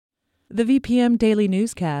The VPM Daily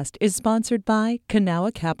Newscast is sponsored by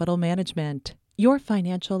Kanawha Capital Management. Your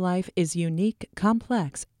financial life is unique,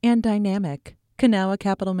 complex, and dynamic. Kanawha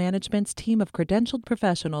Capital Management's team of credentialed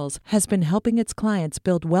professionals has been helping its clients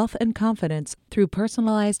build wealth and confidence through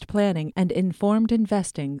personalized planning and informed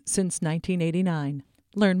investing since 1989.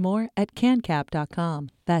 Learn more at cancap.com.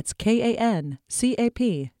 That's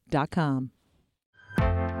KANCAP.com.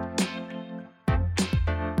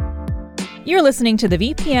 You're listening to the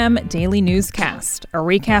VPM Daily Newscast, a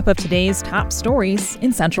recap of today's top stories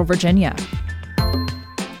in Central Virginia.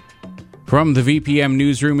 From the VPM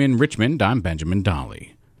Newsroom in Richmond, I'm Benjamin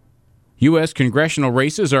Dolly. U.S. congressional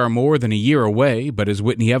races are more than a year away, but as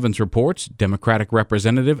Whitney Evans reports, Democratic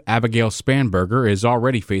Representative Abigail Spanberger is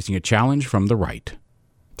already facing a challenge from the right.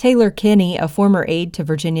 Taylor Kinney, a former aide to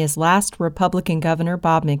Virginia's last Republican governor,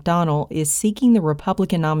 Bob McDonnell, is seeking the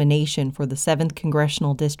Republican nomination for the 7th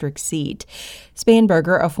Congressional District seat.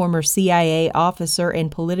 Spanberger, a former CIA officer and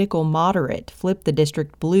political moderate, flipped the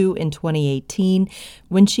district blue in 2018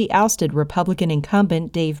 when she ousted Republican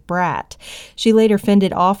incumbent Dave Bratt. She later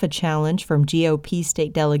fended off a challenge from GOP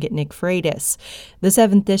State Delegate Nick Freitas. The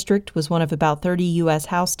 7th District was one of about 30 U.S.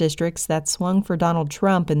 House districts that swung for Donald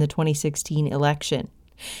Trump in the 2016 election.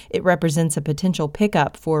 It represents a potential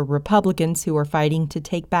pickup for Republicans who are fighting to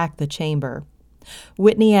take back the chamber.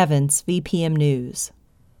 Whitney Evans, VPM News.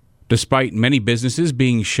 Despite many businesses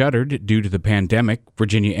being shuttered due to the pandemic,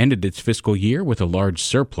 Virginia ended its fiscal year with a large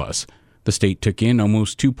surplus. The state took in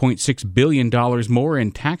almost $2.6 billion more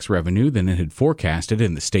in tax revenue than it had forecasted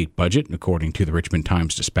in the state budget, according to the Richmond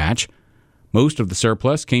Times-Dispatch. Most of the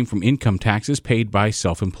surplus came from income taxes paid by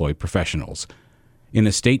self-employed professionals. In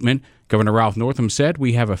a statement, Governor Ralph Northam said,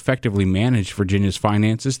 "We have effectively managed Virginia's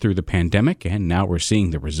finances through the pandemic, and now we're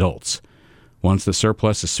seeing the results." Once the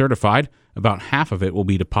surplus is certified, about half of it will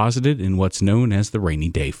be deposited in what's known as the Rainy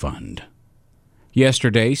Day Fund.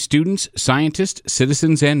 Yesterday, students, scientists,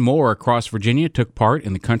 citizens, and more across Virginia took part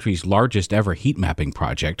in the country's largest ever heat mapping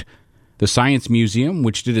project. The Science Museum,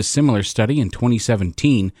 which did a similar study in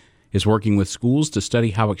 2017, is working with schools to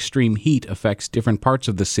study how extreme heat affects different parts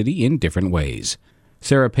of the city in different ways.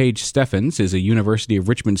 Sarah Paige Steffens is a University of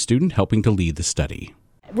Richmond student helping to lead the study.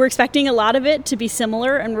 We're expecting a lot of it to be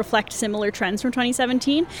similar and reflect similar trends from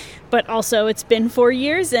 2017, but also it's been 4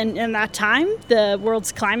 years, and in that time, the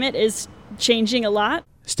world's climate is changing a lot.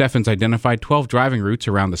 Steffens identified 12 driving routes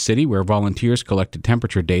around the city where volunteers collected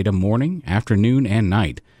temperature data morning, afternoon, and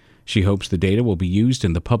night. She hopes the data will be used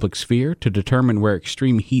in the public sphere to determine where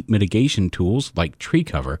extreme heat mitigation tools like tree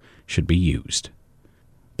cover should be used.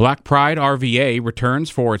 Black Pride RVA returns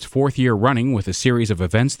for its 4th year running with a series of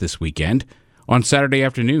events this weekend. On Saturday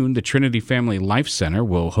afternoon, the Trinity Family Life Center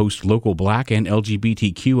will host local Black and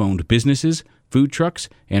LGBTQ-owned businesses, food trucks,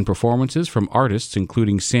 and performances from artists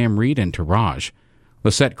including Sam Reed and Taraj.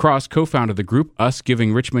 Lisette Cross co-founded the group Us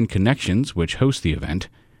Giving Richmond Connections, which hosts the event.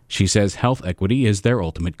 She says health equity is their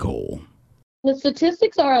ultimate goal. The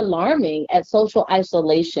statistics are alarming at social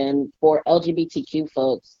isolation for LGBTQ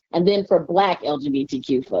folks and then for Black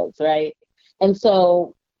LGBTQ folks, right? And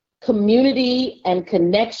so community and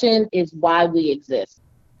connection is why we exist.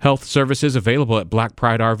 Health services available at Black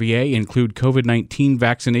Pride RVA include COVID-19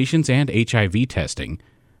 vaccinations and HIV testing.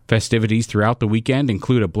 Festivities throughout the weekend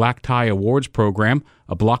include a Black Tie Awards program,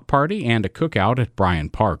 a block party, and a cookout at Bryan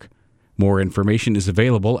Park. More information is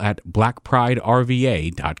available at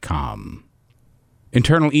blackpriderva.com.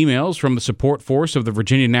 Internal emails from the support force of the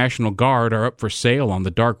Virginia National Guard are up for sale on the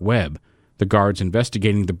dark web. The Guard's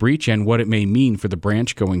investigating the breach and what it may mean for the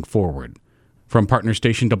branch going forward. From partner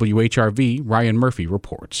station WHRV, Ryan Murphy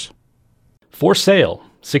reports. For sale,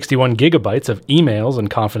 61 gigabytes of emails and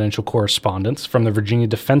confidential correspondence from the Virginia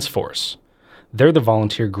Defense Force. They're the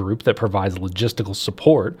volunteer group that provides logistical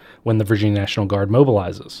support when the Virginia National Guard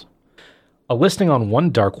mobilizes. A listing on one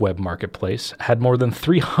dark web marketplace had more than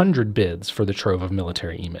 300 bids for the trove of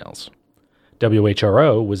military emails.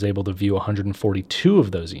 WHRO was able to view 142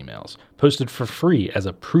 of those emails, posted for free as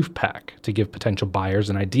a proof pack to give potential buyers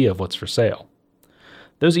an idea of what's for sale.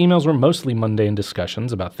 Those emails were mostly mundane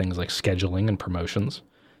discussions about things like scheduling and promotions.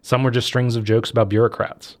 Some were just strings of jokes about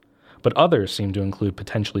bureaucrats. But others seemed to include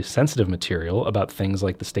potentially sensitive material about things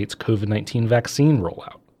like the state's COVID-19 vaccine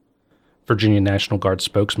rollout. Virginia National Guard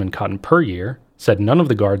spokesman Cotton Puryear said none of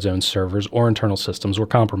the Guard's own servers or internal systems were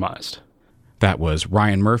compromised. That was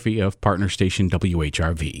Ryan Murphy of partner station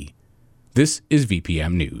WHRV. This is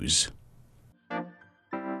VPM News.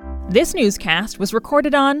 This newscast was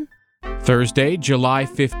recorded on Thursday, July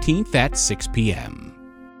 15th at 6 p.m.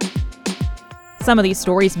 Some of these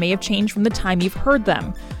stories may have changed from the time you've heard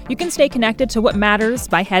them. You can stay connected to what matters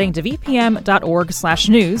by heading to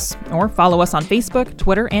vpm.org/news or follow us on Facebook,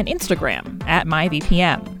 Twitter, and Instagram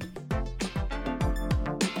 @myvpm.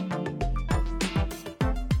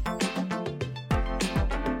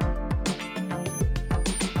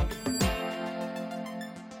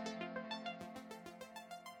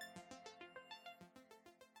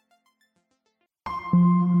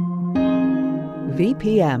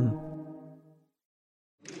 VPM.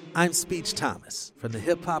 I'm Speech Thomas from the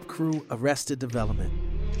hip-hop crew Arrested Development.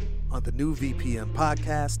 On the new VPM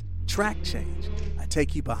podcast, Track Change, I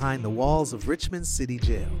take you behind the walls of Richmond City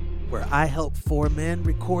Jail, where I help 4 men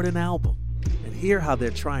record an album and hear how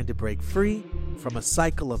they're trying to break free from a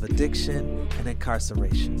cycle of addiction and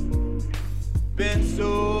incarceration. Been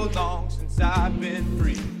so long since I've been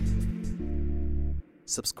free.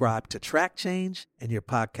 Subscribe to Track Change in your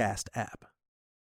podcast app.